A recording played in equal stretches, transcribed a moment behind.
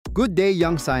Good day,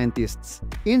 young scientists.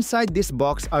 Inside this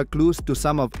box are clues to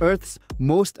some of Earth's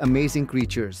most amazing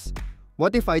creatures.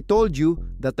 What if I told you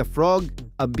that a frog,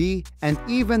 a bee, and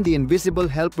even the invisible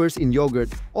helpers in yogurt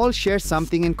all share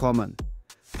something in common?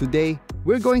 Today,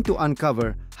 we're going to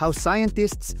uncover how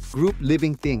scientists group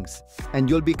living things, and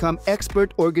you'll become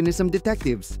expert organism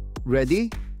detectives. Ready?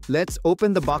 Let's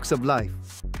open the box of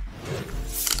life.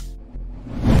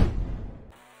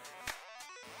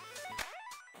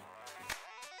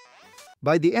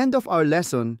 By the end of our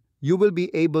lesson, you will be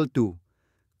able to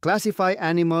classify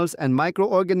animals and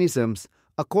microorganisms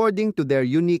according to their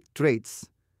unique traits,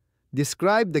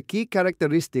 describe the key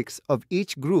characteristics of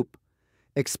each group,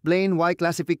 explain why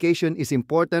classification is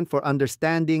important for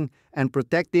understanding and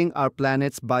protecting our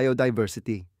planet's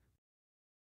biodiversity.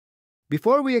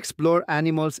 Before we explore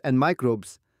animals and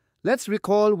microbes, let's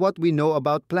recall what we know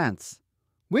about plants.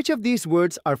 Which of these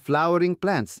words are flowering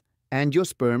plants,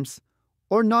 angiosperms,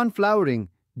 or non-flowering,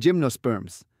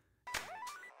 gymnosperms?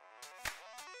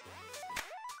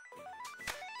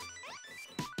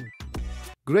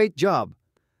 Great job!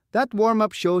 That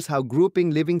warm-up shows how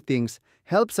grouping living things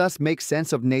helps us make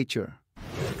sense of nature.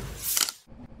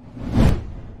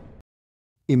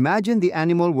 Imagine the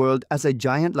animal world as a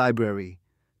giant library.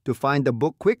 To find the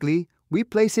book quickly, we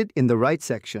place it in the right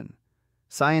section.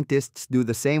 Scientists do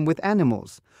the same with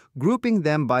animals, grouping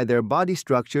them by their body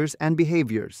structures and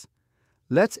behaviors.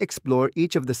 Let's explore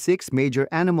each of the 6 major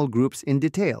animal groups in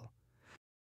detail.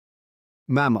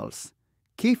 Mammals.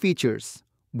 Key features: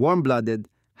 warm-blooded,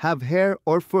 have hair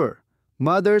or fur.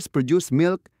 Mothers produce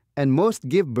milk and most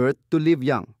give birth to live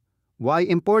young. Why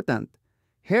important?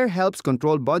 Hair helps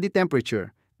control body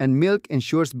temperature and milk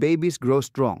ensures babies grow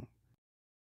strong.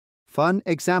 Fun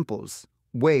examples: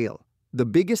 whale, the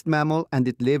biggest mammal and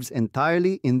it lives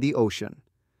entirely in the ocean.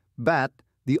 Bat,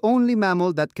 the only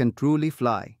mammal that can truly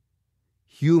fly.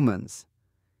 Humans.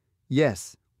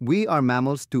 Yes, we are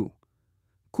mammals too.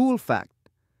 Cool fact: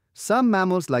 some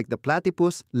mammals like the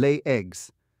platypus lay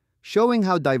eggs, showing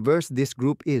how diverse this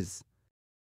group is.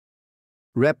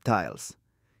 Reptiles.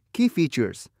 Key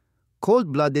features: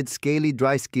 cold-blooded, scaly,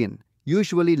 dry skin,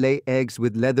 usually lay eggs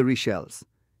with leathery shells.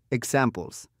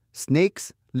 Examples: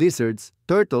 snakes, lizards,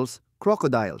 turtles,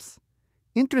 crocodiles.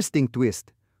 Interesting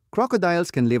twist: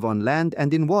 crocodiles can live on land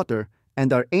and in water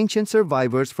and are ancient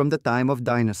survivors from the time of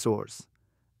dinosaurs.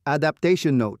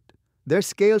 Adaptation note: their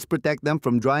scales protect them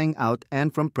from drying out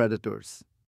and from predators.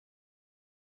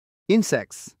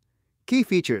 Insects. Key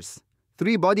features: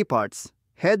 3 body parts,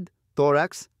 head,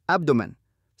 thorax, abdomen.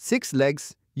 6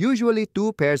 legs, usually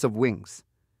 2 pairs of wings.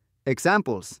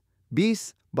 Examples: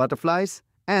 bees, butterflies,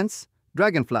 ants,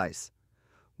 dragonflies.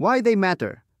 Why they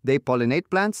matter: they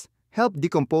pollinate plants, help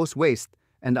decompose waste,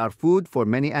 and are food for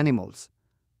many animals.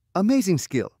 Amazing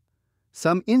skill.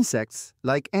 Some insects,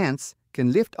 like ants,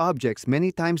 can lift objects many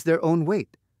times their own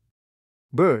weight.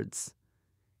 Birds.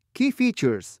 Key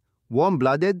features: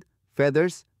 warm-blooded,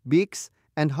 feathers, beaks,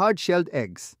 and hard-shelled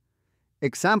eggs.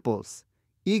 Examples: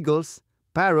 eagles,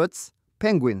 parrots,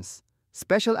 penguins.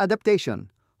 Special adaptation: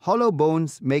 hollow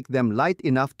bones make them light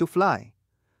enough to fly.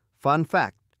 Fun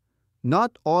fact: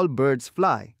 not all birds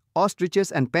fly.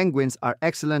 Ostriches and penguins are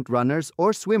excellent runners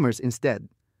or swimmers instead.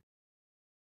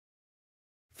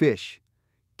 Fish.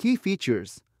 Key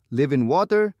features: live in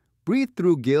water, breathe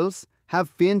through gills, have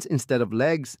fins instead of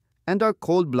legs, and are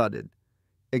cold-blooded.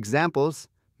 Examples: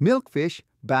 milkfish,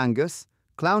 bangus,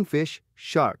 clownfish,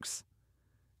 sharks.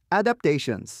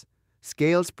 Adaptations: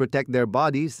 scales protect their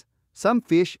bodies. Some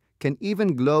fish can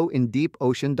even glow in deep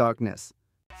ocean darkness.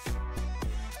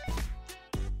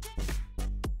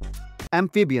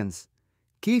 Amphibians.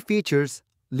 Key features: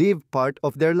 live part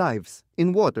of their lives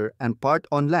in water and part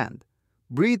on land.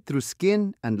 Breathe through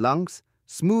skin and lungs,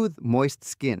 smooth, moist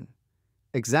skin.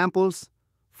 Examples: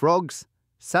 frogs,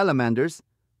 salamanders,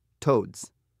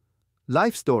 toads.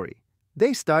 Life story: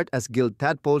 they start as gilled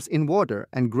tadpoles in water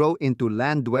and grow into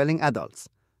land-dwelling adults,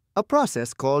 a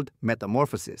process called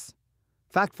metamorphosis.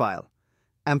 Fact file: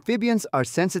 amphibians are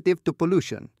sensitive to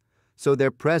pollution, so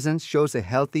their presence shows a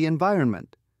healthy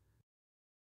environment.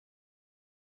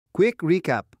 Quick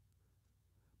recap: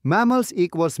 mammals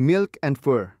equals milk and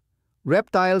fur.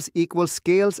 Reptiles equals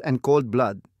scales and cold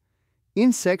blood.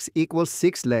 Insects equals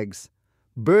 6 legs.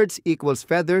 Birds equals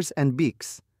feathers and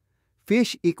beaks.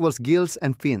 Fish equals gills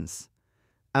and fins.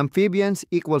 Amphibians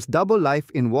equals double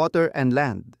life in water and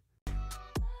land.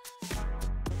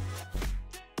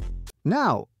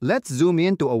 Now, let's zoom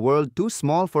into a world too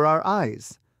small for our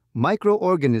eyes.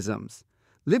 Microorganisms.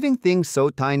 Living things so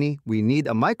tiny we need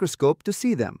a microscope to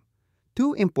see them.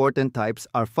 2 important types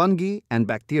are fungi and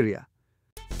bacteria.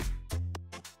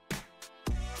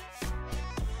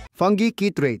 Fungi key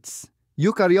traits.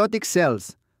 Eukaryotic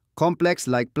cells, complex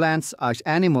like plants as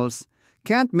animals,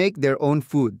 can't make their own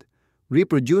food,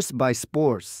 reproduce by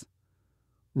spores.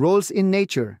 Roles in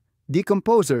nature.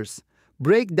 Decomposers,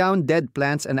 break down dead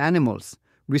plants and animals,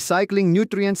 recycling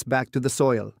nutrients back to the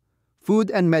soil.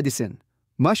 Food and medicine.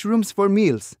 Mushrooms for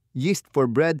meals, yeast for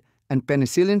bread, and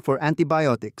penicillin for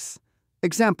antibiotics.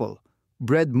 Example,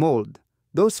 bread mold,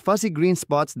 those fuzzy green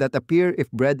spots that appear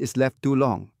if bread is left too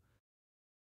long.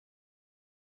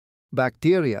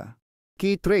 Bacteria.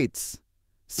 Key traits.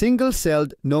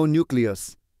 Single-celled, no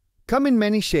nucleus. Come in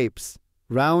many shapes,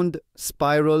 round,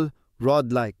 spiral,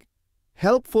 rod-like.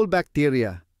 Helpful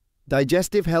bacteria.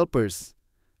 Digestive helpers.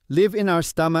 Live in our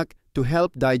stomach to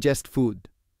help digest food.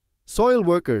 Soil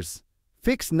workers.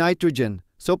 Fix nitrogen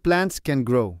so plants can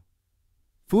grow.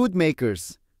 Food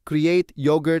makers. Create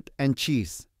yogurt and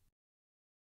cheese.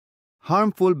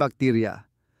 Harmful bacteria.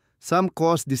 Some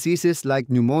cause diseases like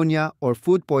pneumonia or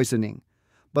food poisoning,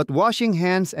 but washing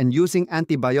hands and using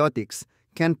antibiotics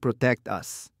can protect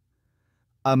us.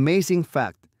 Amazing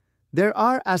fact, there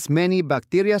are as many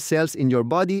bacteria cells in your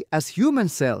body as human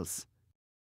cells.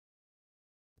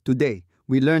 Today,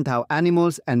 we learned how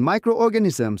animals and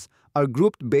microorganisms are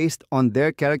grouped based on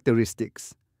their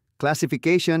characteristics.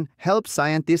 Classification helps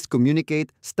scientists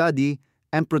communicate, study,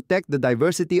 and protect the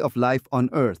diversity of life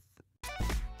on Earth.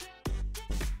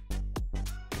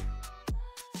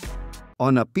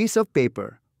 On a piece of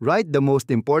paper, write the most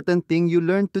important thing you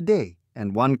learned today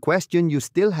and one question you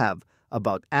still have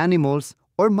about animals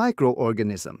or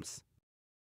microorganisms.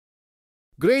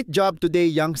 Great job today,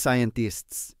 young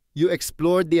scientists! You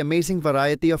explored the amazing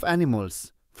variety of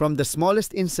animals, from the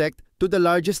smallest insect to the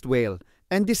largest whale,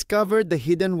 and discovered the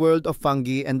hidden world of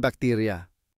fungi and bacteria.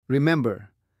 Remember,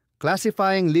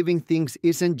 classifying living things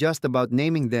isn't just about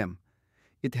naming them.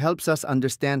 It helps us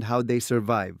understand how they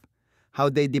survive, how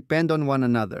they depend on one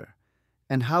another,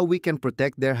 and how we can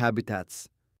protect their habitats.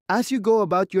 As you go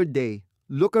about your day,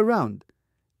 look around.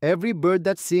 Every bird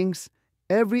that sings,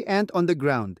 every ant on the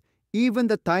ground, even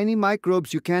the tiny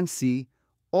microbes you can't see,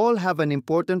 all have an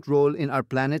important role in our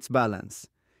planet's balance.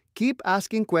 Keep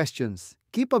asking questions,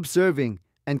 keep observing,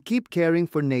 and keep caring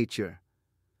for nature.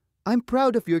 I'm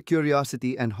proud of your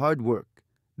curiosity and hard work.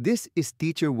 This is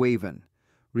Teacher Waven,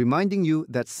 reminding you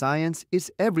that science is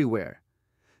everywhere.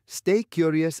 Stay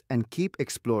curious and keep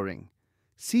exploring.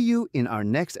 See you in our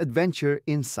next adventure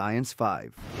in Science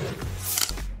 5.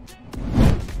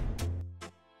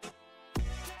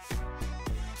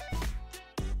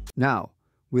 Now,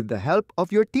 with the help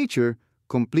of your teacher,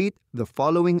 complete the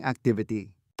following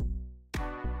activity.